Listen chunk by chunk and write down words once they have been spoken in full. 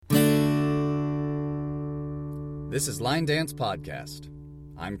This is Line Dance Podcast.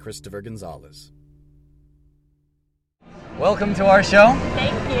 I'm Christopher Gonzalez. Welcome to our show.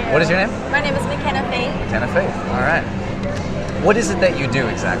 Thank you. What is your name? My name is McKenna Faith. McKenna Faith. All right. What is it that you do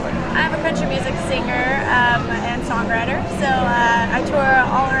exactly? I'm a country music singer and songwriter. So I tour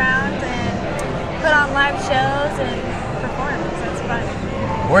all around and put on live shows and perform. So it's fun.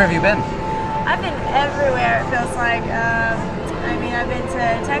 Where have you been? I've been everywhere, it feels like. I've been to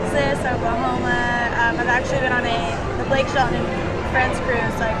Texas, Oklahoma. I've actually been on the Blake Shelton and Friends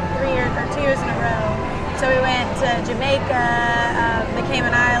cruise like 2 years in a row. So we went to Jamaica, the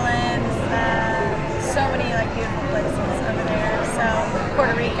Cayman Islands, so many beautiful places over there. So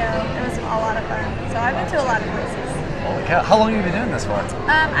Puerto Rico, it was a lot of fun. So I've been to a lot of places. Holy cow. How long have you been doing this for?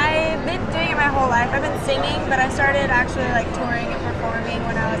 I've been doing it my whole life. I've been singing, but I started actually touring and performing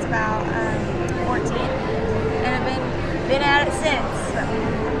when I was about 14, and I've been at it since. So.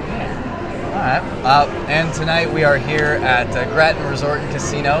 All right. And tonight we are here at Grattan Resort and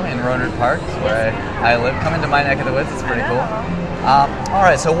Casino in Rohnert Park, where I live. Come into my neck of the woods. It's pretty cool. All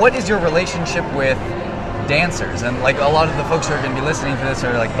right. So what is your relationship with dancers? And a lot of the folks who are going to be listening to this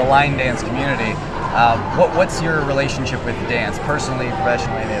are the line dance community. What's your relationship with dance, personally,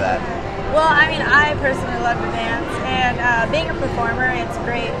 professionally, any of that? Well, I personally love to dance, and being a performer, it's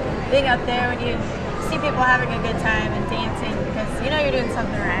great being up there when you see people having a good time and dancing, because you know you're doing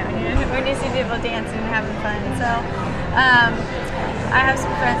something right when you see people dancing and having fun. So I have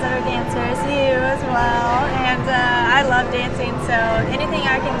some friends that are dancers, you as well, and I love dancing, so anything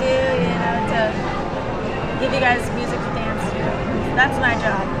I can do, to give you guys music to dance to, that's my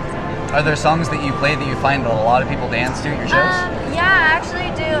job. Are there songs that you play that you find that a lot of people dance to at your shows? Yeah, I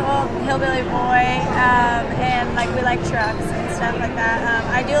actually do Hillbilly Boy, and We Like Trucks and stuff like that.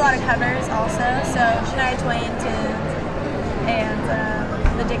 I do a lot of covers also, so Shania Twain tunes and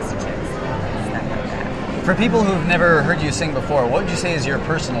the Dixie Chicks, stuff like that. For people who've never heard you sing before, what would you say is your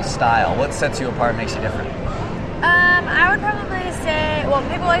personal style? What sets you apart, makes you different? I would probably say,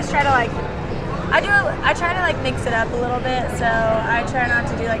 people always try to I try to mix it up a little bit, so I try not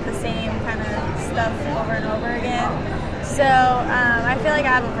to do the same kind of stuff over and over again. So I feel like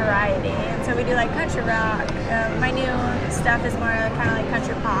I have a variety, and so we do country rock. My new stuff is more kind of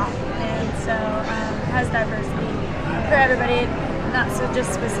country pop, and so it has diversity for everybody, not so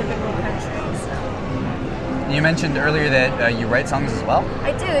just specifically country. So. You mentioned earlier that you write songs as well?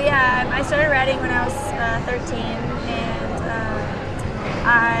 I do, yeah. I started writing when I was 13, and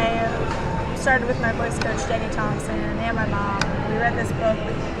I started with my voice coach Jenny Thompson and my mom. We read this book.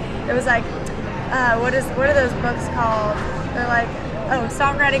 It was what are those books called? They're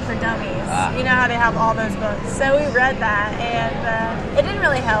Songwriting for Dummies. You know how they have all those books. So we read that, and it didn't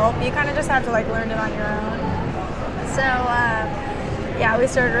really help. You kind of just have to learn it on your own. So we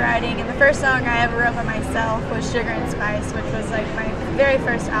started writing, and the first song I ever wrote by myself was Sugar and Spice, which was my very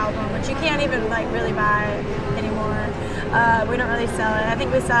first album, which you can't even really buy anymore. We don't really sell it. I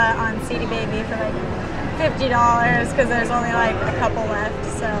think we saw it on CD Baby for $50 because there's only a couple left.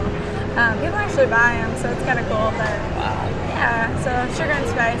 So people actually buy them, so it's kind of cool. But yeah, so Sugar and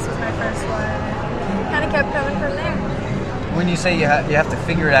Spice was my first one, and kind of kept coming from there. When you say you have to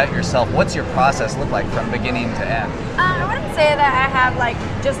figure it out yourself, what's your process look like from beginning to end? I wouldn't say that I have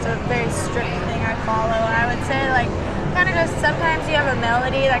just a very strict thing I follow. I would say kind of just sometimes you have a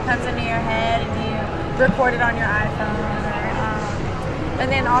melody that comes into your head and you record it on your iPhone, and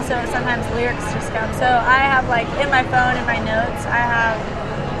then also sometimes lyrics just come. So I have in my phone, in my notes, I have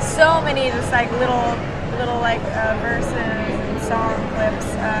so many just little verses and song clips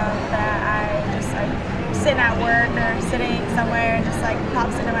that I just sitting at work or sitting somewhere and just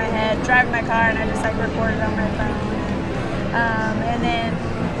pops into my head, driving my car, and I just record it on my phone. And then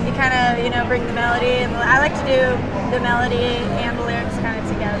you kind of bring the melody, and I like to do the melody and the lyrics kind of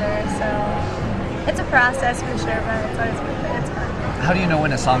together. So it's a process for sure, but it's always it's fun. How do you know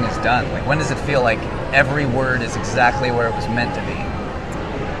when a song is done? When does it feel like every word is exactly where it was meant to be?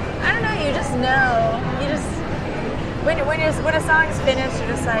 I don't know. You just know. You just when a song's finished,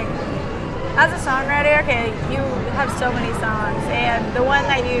 you're just as a songwriter, okay, you have so many songs, and the one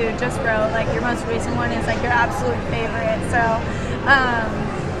that you just wrote, your most recent one, is your absolute favorite. So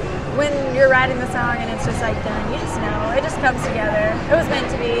when you're writing the song and it's just done, you just know. It just comes together. It was meant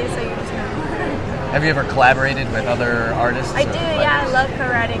to be, so you just know. Have you ever collaborated with other artists? I do, yeah. I love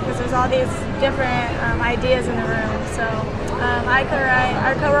co-writing because there's all these different ideas in the room. So I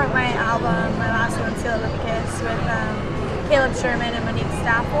co-wrote my album, my last one, Seal It With a Kiss, with Caleb Sherman and Monique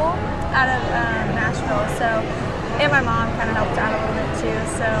Staffel out of Nashville. So, and my mom kind of helped out a little bit too.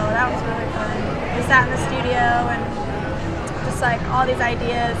 So that was really fun. We sat in the studio and just all these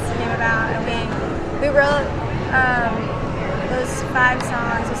ideas came about, and we wrote those 5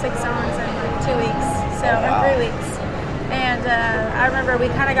 songs or 6 songs in like 2 weeks, or 3 weeks. And I remember we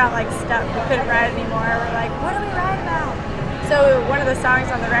kind of got like stuck. We couldn't write anymore. We're like, what do we write about? So one of the songs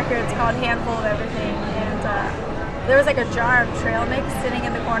on the record is called Handful of Everything. And there was like a jar of trail mix sitting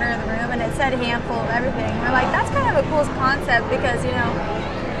in the corner of the room, and it said Handful of Everything. And we're like, that's kind of a cool concept because, you know,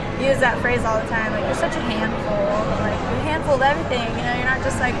 use that phrase all the time. Like, you're such a handful. Like, you're a handful of everything. You know, you're not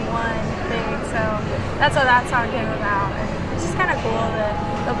just like one thing. So that's how that song came about. And it's just kind of cool,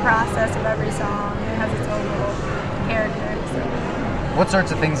 the process of every song. It has its own little character. So. What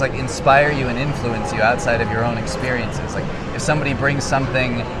sorts of things like inspire you and influence you outside of your own experiences? Like, if somebody brings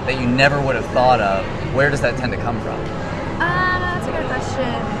something that you never would have thought of, where does that tend to come from? That's a good question.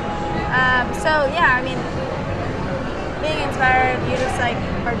 So yeah, I mean, being inspired, you just like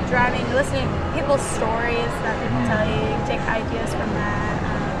are driving, listening to people's stories that people tell you. You take ideas from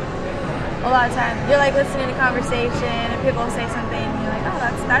that. A lot of times, you're like listening to conversation, and people say something, and you're like, oh,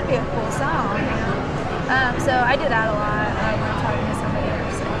 that'd be a cool song, you know. So I do that a lot when I'm talking to somebody. I'm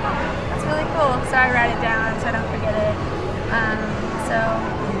just like, oh, that's really cool. So I write it down so I don't forget it.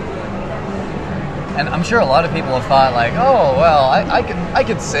 And I'm sure a lot of people have thought like, oh, well, I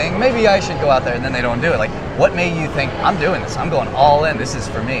could sing. Maybe I should go out there, and then they don't do it. Like, what made you think, I'm doing this? I'm going all in. This is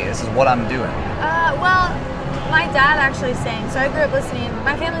for me. This is what I'm doing. Well, my dad actually sang. So I grew up listening.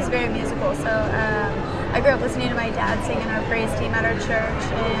 My family's very musical. So I grew up listening to my dad sing in our praise team at our church.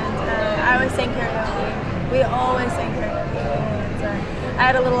 And I always sang karaoke. We always sang karaoke. And I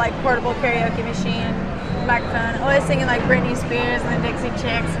had a little like portable karaoke machine, microphone, always singing like Britney Spears and the Dixie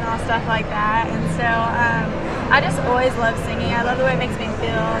Chicks and all stuff like that. And so I just always love singing. I love the way it makes me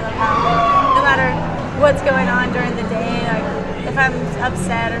feel. I love how no matter what's going on during the day, like if I'm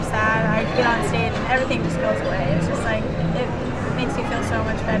upset or sad, I get on stage and everything just goes away. It's just like, it makes you feel so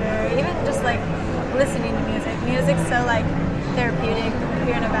much better. Even just like listening to music. Music's so like therapeutic. If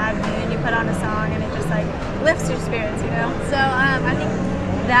you're in a bad mood, you put on a song and it just like lifts your spirits, you know? So I think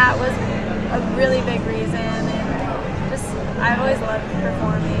that was a really big reason, and just I've always loved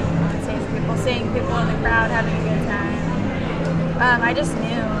performing on stage, people seeing people in the crowd having a good time. I just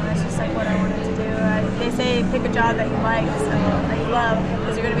knew that's just like what I wanted to do. They say pick a job that you like, so that you love,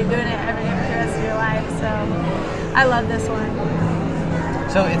 because you're going to be doing it every day for the rest of your life. So I love this one.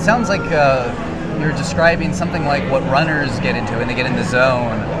 So it sounds like you're describing something like what runners get into when they get in the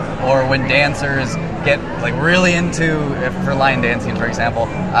zone, or when dancers get like really into, for line dancing, for example,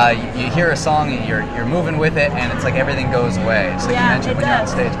 you hear a song and you're moving with it, and it's like everything goes away. Just like you mentioned when you're on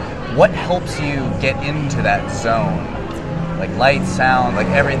stage. What helps you get into that zone? Like light, sound, like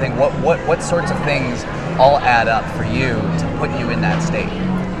everything. What sorts of things all add up for you to put you in that state?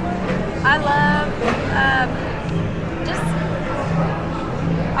 I love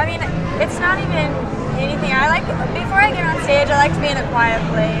I mean, it's not even anything. I like, before I get on stage, I like to be in a quiet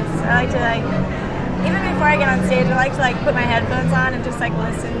place. I like to like, even before I get on stage, I like to like put my headphones on and just like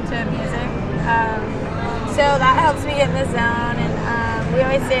listen to music. So that helps me get in the zone, and we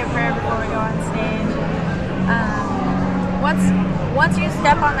always say a prayer before we go on stage. Once you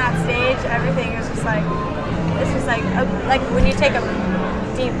step on that stage, everything is just like, it's just like when you take a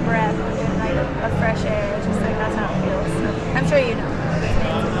deep breath and like a fresh air. It's just like, that's how it feels. So, I'm sure you know.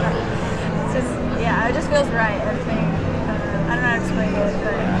 It's just, yeah, it just feels right. Everything. I don't know how to explain it,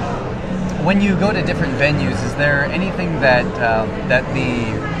 but when you go to different venues, is there anything that that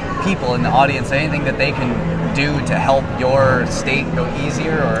the people in the audience, anything that they can do to help your state go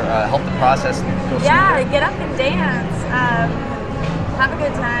easier, or help the process go smoother? Yeah, get up and dance. Have a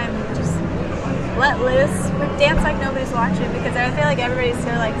good time. Just let loose. Dance like nobody's watching, because I feel like everybody's so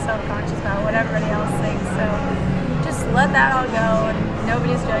like self-conscious about what everybody else thinks. So just let that all go, and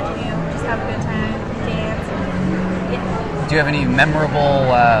nobody's judging you. Just have a good time, dance. And, yeah. Do you have any memorable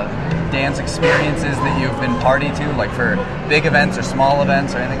dance experiences that you've been party to, like for big events or small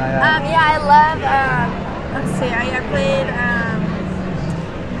events or anything like that? Yeah, I love. Let's see. I played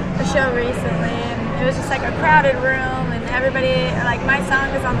a show recently, and it was just like a crowded room, and everybody, like, my song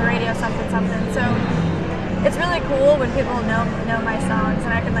is on the radio, something. So it's really cool when people know my songs,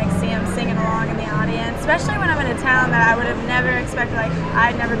 and I can like see them singing along in the audience, especially when I'm in a town that I would have never expected, like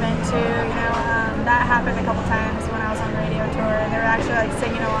I'd never been to, you know. That happened a couple times when I was on the radio tour, and they were actually like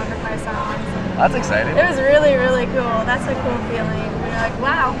singing along with my songs. That's exciting. It was really, really cool. That's a cool feeling. You're like,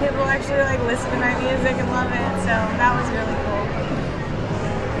 wow, people actually like listen to my music and love it. So that was really cool.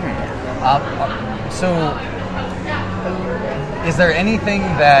 So, is there anything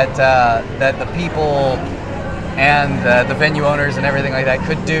that that the people and the venue owners and everything like that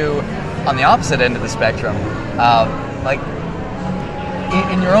could do on the opposite end of the spectrum? Like,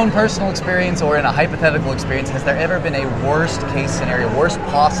 in your own personal experience or in a hypothetical experience, has there ever been a worst case scenario, worst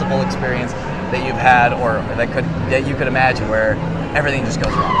possible experience that you've had, or that you could imagine, where everything just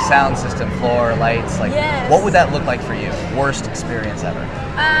goes wrong? Sound system, floor, lights, like Yes. what would that look like for you? Worst experience ever?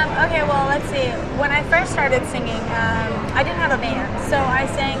 Okay, well, let's see. When I first started singing, I didn't have a band, so I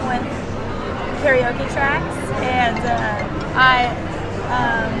sang with karaoke tracks, and I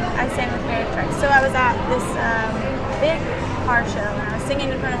sang with karaoke tracks. So I was at this big car show, and I was singing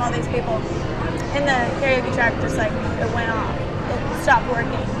in front of all these people, and the karaoke track just like it went off. It stopped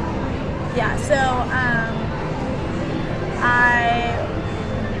working. Yeah, so I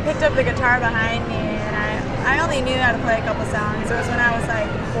picked up the guitar behind me, and I only knew how to play a couple songs. It was when I was like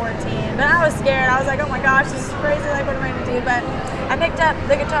 14, but I was scared. I was like, oh my gosh, this is crazy, like what am I going to do? But I picked up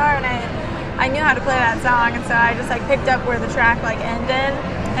the guitar, and I knew how to play that song, and so I just like picked up where the track like ended,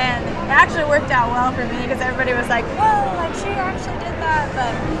 and it actually worked out well for me because everybody was like, whoa, like she actually did that.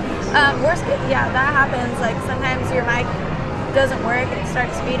 But yeah, that happens. Like sometimes your mic doesn't work, it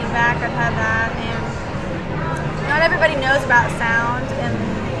starts feeding back. I've had that, and not everybody knows about sound, and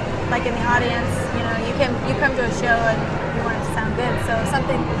like in the audience, you know, you come to a show and you want it to sound good, so if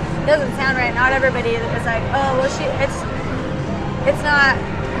something doesn't sound right, not everybody is like, oh well, it's not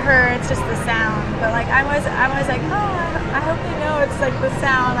her, it's just the sound. But like I'm always like, oh, I hope they know it's like the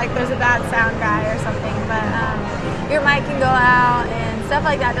sound, like there's a bad sound guy or something. But your mic can go out and stuff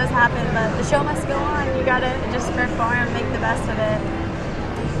like that does happen, but the show must go on. You gotta just perform, make the best of it.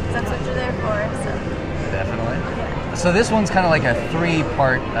 That's what you're there for. So Definitely. yeah. So this one's kind of like a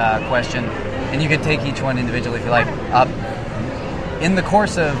three-part question, and you could take each one individually if you like. In the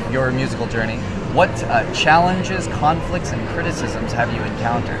course of your musical journey, what challenges, conflicts, and criticisms have you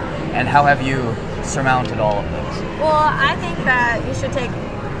encountered, and how have you surmounted all of those? Well, I think that you should take.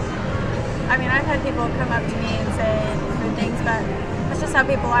 I mean, I've had people come up to me and say different things, but that's just how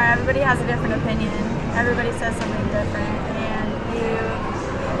people are. Everybody has a different opinion. Everybody says something different, and you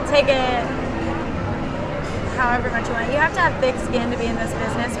take it however much you want. You have to have thick skin to be in this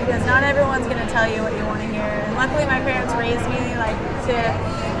business because not everyone's going to tell you what you want to hear. And luckily, my parents raised me like to,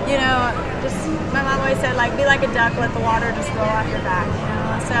 you know, just my mom always said like be like a duck, let the water just roll off your back. You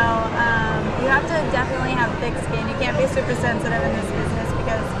know, so you have to definitely have thick skin. You can't be super sensitive in this business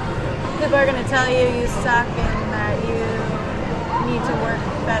because people are going to tell you you suck and that you need to work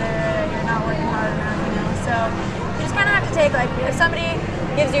better, that you're not working hard enough. You know, so you just kind of have to take like if somebody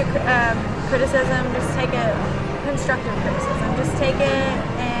gives you criticism, just take it, constructive criticism. Just take it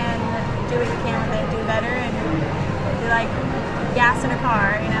and do what you can with it, do better, and be like gas in a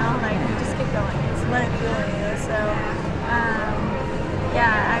car, you know, like just keep going, just let it fuel you. So,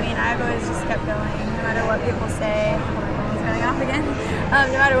 yeah, I mean, I've always just kept going, no matter what people say. Oh, my phone's going off again.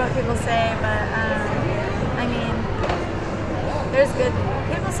 No matter what people say, but I mean, there's good.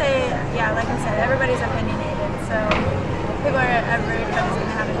 People say, yeah, like I said, everybody's opinionated, so everybody's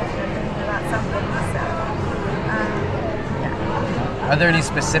gonna have a different opinion about something. So, yeah. Are there any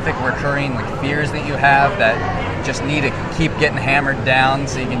specific recurring like fears that you have that just need to keep getting hammered down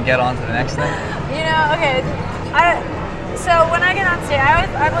so you can get on to the next thing? You know, okay. So when I get on stage,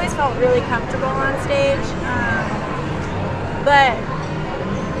 I've always felt really comfortable on stage. But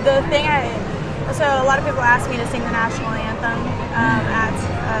the thing so a lot of people ask me to sing the national anthem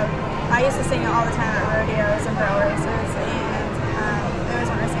I used to sing it all the time at rodeos and barrel races, and they always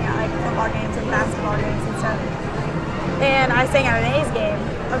want to sing at like football games and basketball games and stuff. And I sang at an A's game.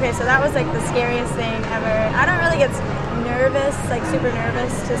 Okay, so that was like the scariest thing ever. I don't really get nervous, like super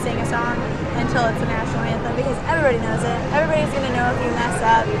nervous to sing a song until it's a national anthem because everybody knows it. Everybody's gonna know if you mess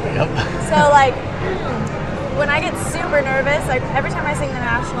up. Yep. So like when I get super nervous, like every time I sing the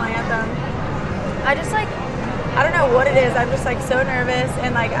national anthem, I just like, I don't know what it is. I'm just like so nervous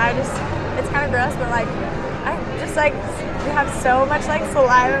and like it's kind of gross, but like I just like have so much like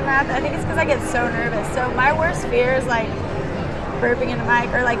saliva in my mouth. I think it's because I get so nervous. So my worst fear is like burping in a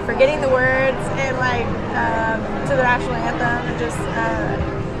mic or like forgetting the words and like to the national anthem and just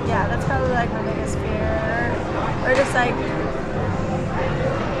yeah, that's probably like my biggest fear. Or just like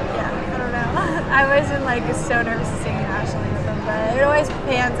yeah, I don't know. I've always been like so nervous to sing the national anthem, but it always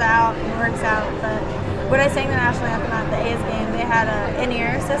pans out and works out. But when I sang the national anthem at the A's game, they had an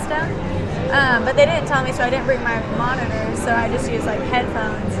in-ear system, but they didn't tell me, so I didn't bring my monitors, so I just used like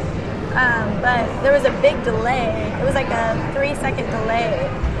headphones. But there was a big delay. It was like a 3-second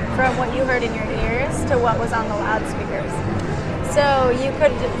delay from what you heard in your ears to what was on the loudspeakers. So you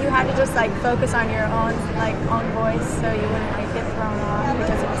had to just like focus on your own voice, so you wouldn't like get thrown off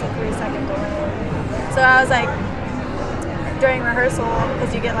because it was a 3-second delay. So I was like, during rehearsal,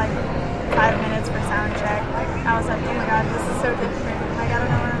 because you get like 5 minutes for sound check, I was like, oh my god, this is so different. Like I don't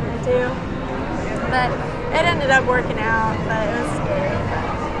know what I'm gonna do. But it ended up working out, but it was scary.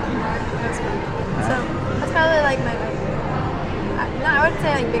 But it was fun. So that's probably like my no, I wouldn't say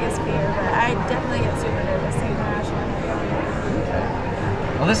like biggest fear, but I definitely get super nervous internationally.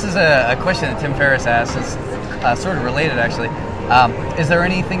 Well, this is a question that Tim Ferriss asked. It's sort of related, actually. Is there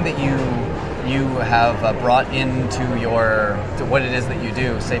anything that you have brought into to what it is that you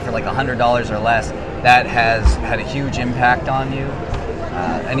do, say for like $100 or less, that has had a huge impact on you?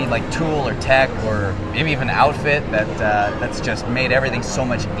 Any like tool or tech or maybe even outfit that's just made everything so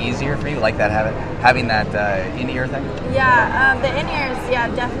much easier for you, like that having that in-ear thing? Yeah, the in-ears,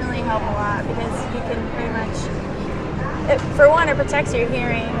 definitely help a lot because you can pretty much, for one, it protects your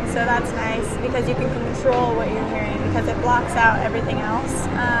hearing, so that's nice because you can control what you're hearing because it blocks out everything else.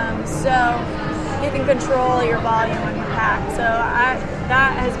 So you can control your volume on your pack. So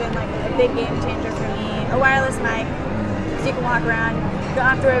that has been like a big game changer for me. A wireless mic, so you can walk around. You don't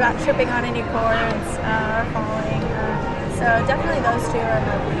have to worry about tripping on any cords or falling. So definitely those two are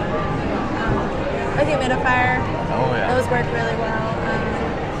my a humidifier. Oh yeah. Those work really well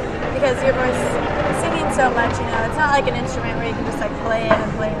because your voice singing so much, it's not like an instrument where you can just like play it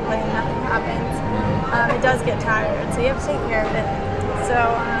and play it and play it and nothing happens. It does get tired, so you have to take care of it. So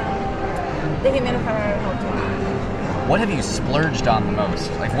the humidifier helped me. What have you splurged on the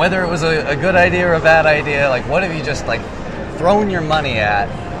most? Like whether it was a good idea or a bad idea, like what have you just like thrown your money at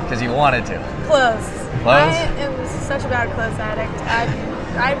because you wanted to? Clothes. Clothes? I am such a bad clothes addict.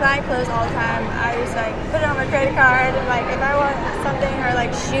 I buy clothes all the time. I just like put it on my credit card and like if I want something or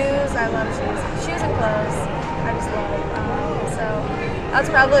like shoes, I love shoes. Shoes and clothes, I just love. So that's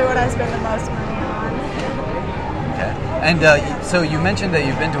probably what I spend the most money on. Okay. And so you mentioned that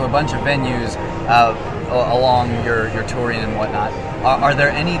you've been to a bunch of venues along your touring and whatnot. Are there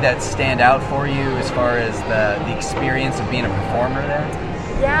any that stand out for you as far as the experience of being a performer there?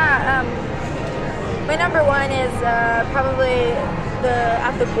 Yeah, my number one is probably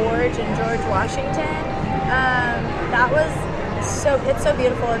at the Gorge in George Washington. That was it's so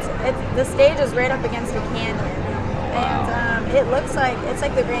beautiful. The stage is right up against a canyon, and it looks like it's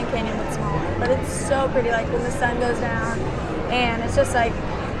like the Grand Canyon but smaller. But it's so pretty. Like when the sun goes down, and it's just like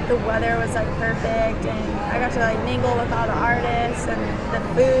the weather was like perfect, and I got to like mingle with all the artists, and the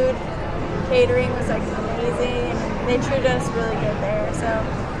food catering was like amazing, and they treated us really good there. So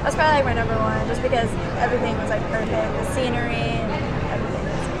that's probably like my number one, just because everything was like perfect, the scenery and everything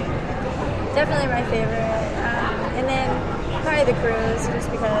was definitely my favorite. And then probably the cruise,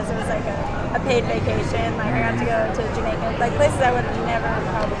 just because it was like a paid vacation. Like I got to go to Jamaica, like places I would have never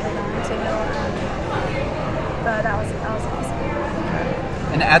probably gone to. But that was awesome.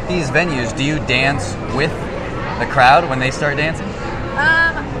 And at these venues, do you dance with the crowd when they start dancing?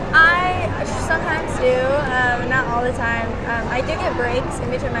 I sometimes do, not all the time. I do get breaks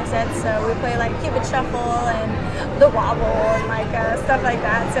in between my sets, so we play like Cupid Shuffle and the Wobble and like stuff like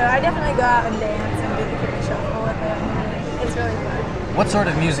that. So I definitely go out and dance and do the Cupid Shuffle with them. It's really fun. What sort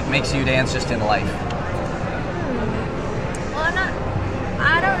of music makes you dance just in life? Well,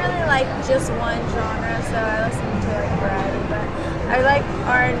 I don't really like just one genre, so I listen to like a variety, but I like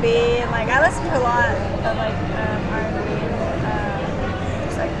R&B and like I listen to a lot of like R&B and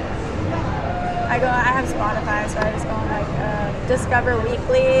just like I have Spotify, so I just go on like Discover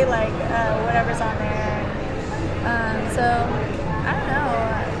Weekly, like whatever's on there. So I don't know,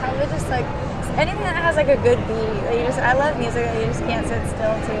 probably just like anything that has like a good beat. Like I love music that you just can't sit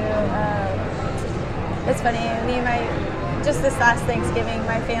still to. It's funny, just this last Thanksgiving,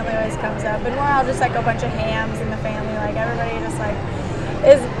 my family always comes up, and we're all just like a bunch of hams in the family. Like everybody just like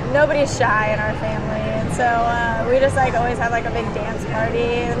nobody's shy in our family, and so we just like always have like a big dance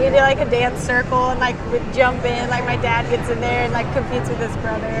party. We do like a dance circle, and like we jump in. Like my dad gets in there and like competes with his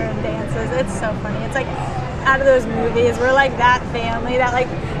brother and dances. It's so funny. It's like out of those movies. We're like that family that like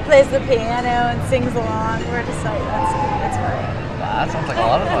plays the piano and sings along. We're just like that's funny. Wow, that sounds like a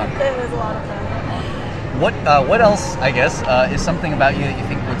lot of fun. It was a lot of fun. What else, I guess, is something about you that you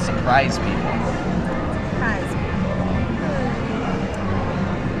think would surprise people? Surprise people.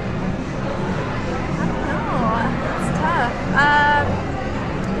 I don't know. It's tough.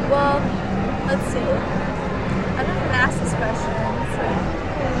 Well, let's see. I've never been asked this question. So,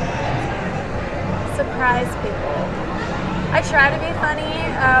 surprise people. I try to be funny.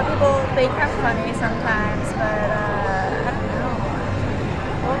 People think I'm funny sometimes, but I don't know.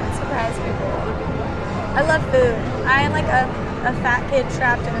 What would surprise people? I love food. I am like a fat kid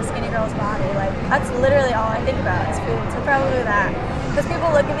trapped in a skinny girl's body. Like, that's literally all I think about is food. So probably that. Because people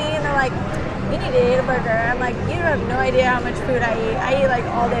look at me and they're like, you need to eat a burger. I'm like, you have no idea how much food I eat. I eat like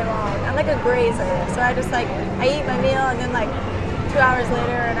all day long. I'm like a grazer. So I just like, I eat my meal and then like 2 hours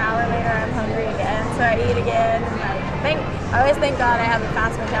later, an hour later, I'm hungry again, so I eat again. And I always thank God I have a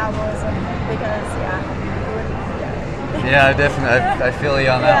fast metabolism because, Yeah, definitely. I feel you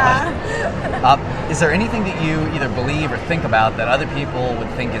on that one. Is there anything that you either believe or think about that other people would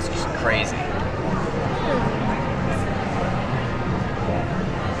think is just crazy?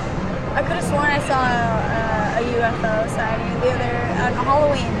 I could have sworn I saw a UFO sighting the other on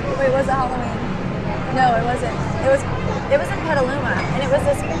Halloween. Wait, was it Halloween? No, it wasn't. It was in Petaluma, and it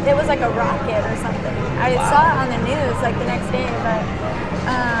was like a rocket or something. I saw it on the news like the next day, but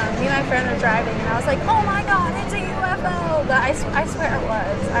me and my friend were driving, and I was like, "Oh my God, it's a UFO!" But I swear it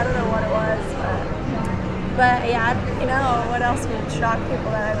was. I don't know what it was, but yeah, what else would shock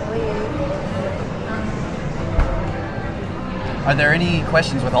people that I believe? Are there any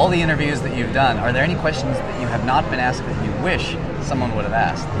questions, with all the interviews that you've done, are there any questions that you have not been asked that you wish someone would have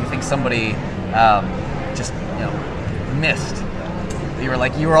asked? You think somebody just missed? You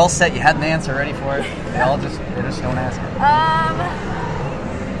were all set, you had an answer ready for it, they just don't ask it.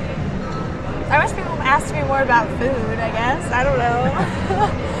 I wish people asked me more about food, I guess. I don't know.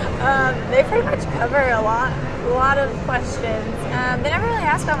 They pretty much cover a lot of questions. They never really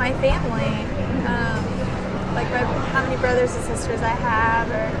asked about my family. Like how many brothers and sisters I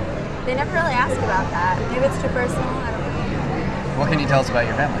have, or they never really ask about that. Maybe it's too personal, I don't know. What can you tell us about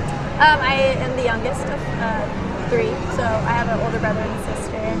your family? I am the youngest of 3, so I have an older brother and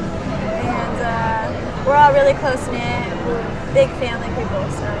sister, and we're all really close-knit. We're big family people,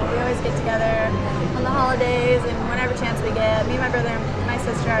 so we always get together on the holidays, and whenever chance we get. Me and my brother and my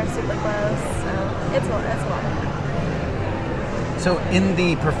sister are super close, so it's a lot of fun. So in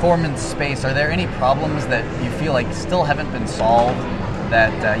the performance space, are there any problems that you feel like still haven't been solved,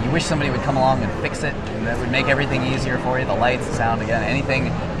 that you wish somebody would come along and fix it, and that would make everything easier for you? The lights, the sound, again,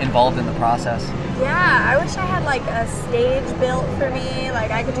 anything involved in the process? Yeah, I wish I had like a stage built for me, like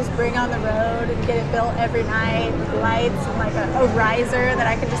I could just bring on the road and get it built every night with lights and like a riser that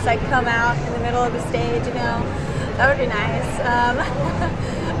I could just like come out in the middle of the stage, That would be nice.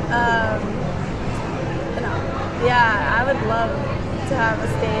 Yeah, I would love to have a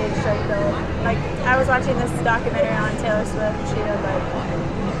stage like built. Like I was watching this documentary on Taylor Swift. She had like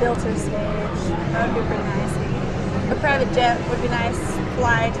built her stage. That would be pretty nice. A private jet would be nice.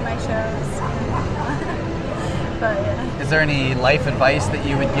 Fly to my shows. But yeah. Is there any life advice that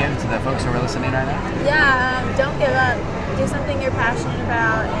you would give to the folks who are listening right now? Yeah, don't give up. Do something you're passionate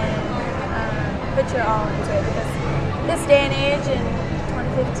about and put your all into it, because this day and age in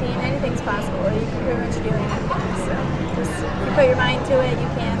 2015, anything's possible. You can pretty much do anything. So just if you put your mind to it, you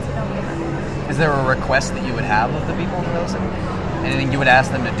can, so don't give up. Is there a request that you would have of the people who are listening? Anything you would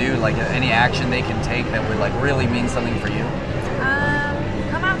ask them to do, like any action they can take that would like really mean something for you?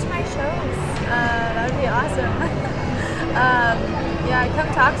 Come out to my shows. That would be awesome. Yeah, come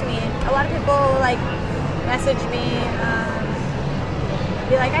talk to me. A lot of people like message me,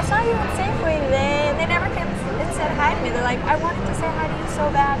 be like, I saw you at Safeway today, and they never came and said hi to me. They're like, I wanted to say hi to you so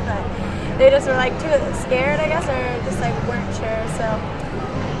bad, but they just were like too scared, I guess, or just like weren't sure. So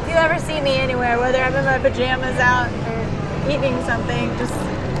if you ever see me anywhere, whether I'm in my pajamas out or eating something, just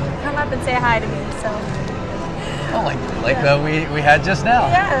come up and say hi to me. So. Oh, like we had just now.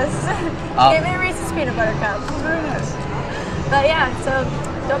 Yes. Give me a Reese's peanut butter cup. Very nice. But yeah, so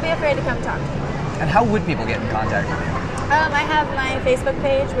don't be afraid to come talk to me. And how would people get in contact with you? I have my Facebook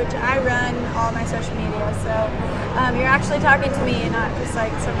page, which I run all my social media. So you're actually talking to me, not just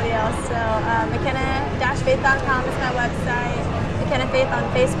like somebody else. So McKenna-Faith.com is my website. McKenna Faith on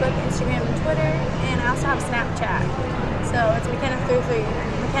Facebook, Instagram, and Twitter. And I also have Snapchat. So it's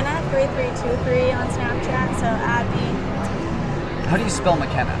McKenna3323 on Snapchat. So add me. How do you spell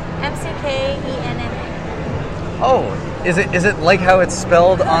McKenna? McKenna. Oh, is it like how it's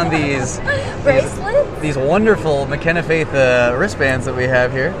spelled on these bracelets? These wonderful McKenna Faith wristbands that we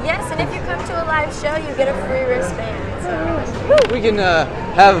have here. Yes, and if you come to a live show, you get a free wristband. So. We can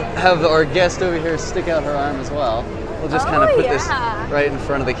have our guest over here stick out her arm as well. We'll just kind of put this right in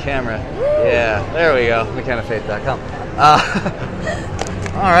front of the camera. Woo. Yeah, there we go. McKennaFaith.com.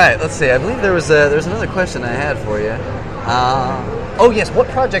 All right, let's see. I believe there's another question I had for you. Oh yes, what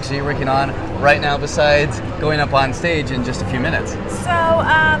projects are you working on right now besides going up on stage in just a few minutes? So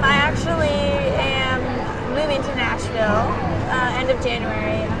I actually am moving to Nashville end of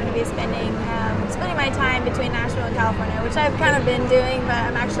January. I'm going to be spending my time between Nashville and California, which I've kind of been doing, but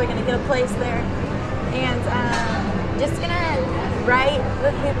I'm actually going to get a place there. And just going to write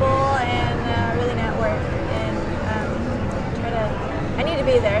with people and really network and I need to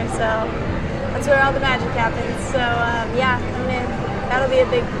be there, so that's where all the magic happens. So yeah, that'll be a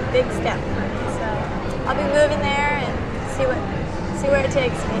big step for me. So I'll be moving there and see what See where it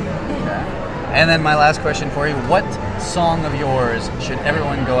takes me. And then my last question for you, what song of yours should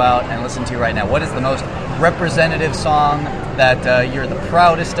everyone go out and listen to right now? What is the most representative song that you're the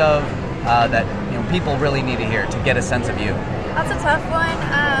proudest of, that people really need to hear to get a sense of you? That's a tough one.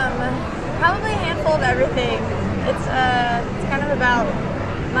 Probably a handful of everything. It's kind of about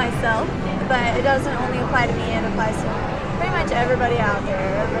myself, but it doesn't only apply to me, it applies to pretty much everybody out there.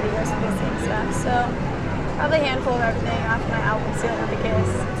 Everybody goes through the same stuff. So probably a handful of everything off my album Sealed with a Kiss.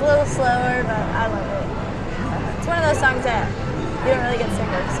 It's a little slower, but I love it. It's one of those songs that you don't really get sick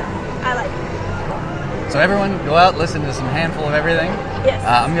of, so I like it. So everyone, go out, listen to some handful of everything. Yes.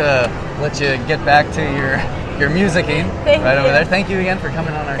 I'm gonna let you get back to your musicking right over there. Thank you again for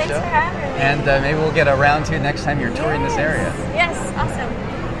coming on our Thanks show. for having me. And maybe we'll get around to next time you're touring this area. Yes, awesome.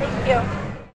 Thank you.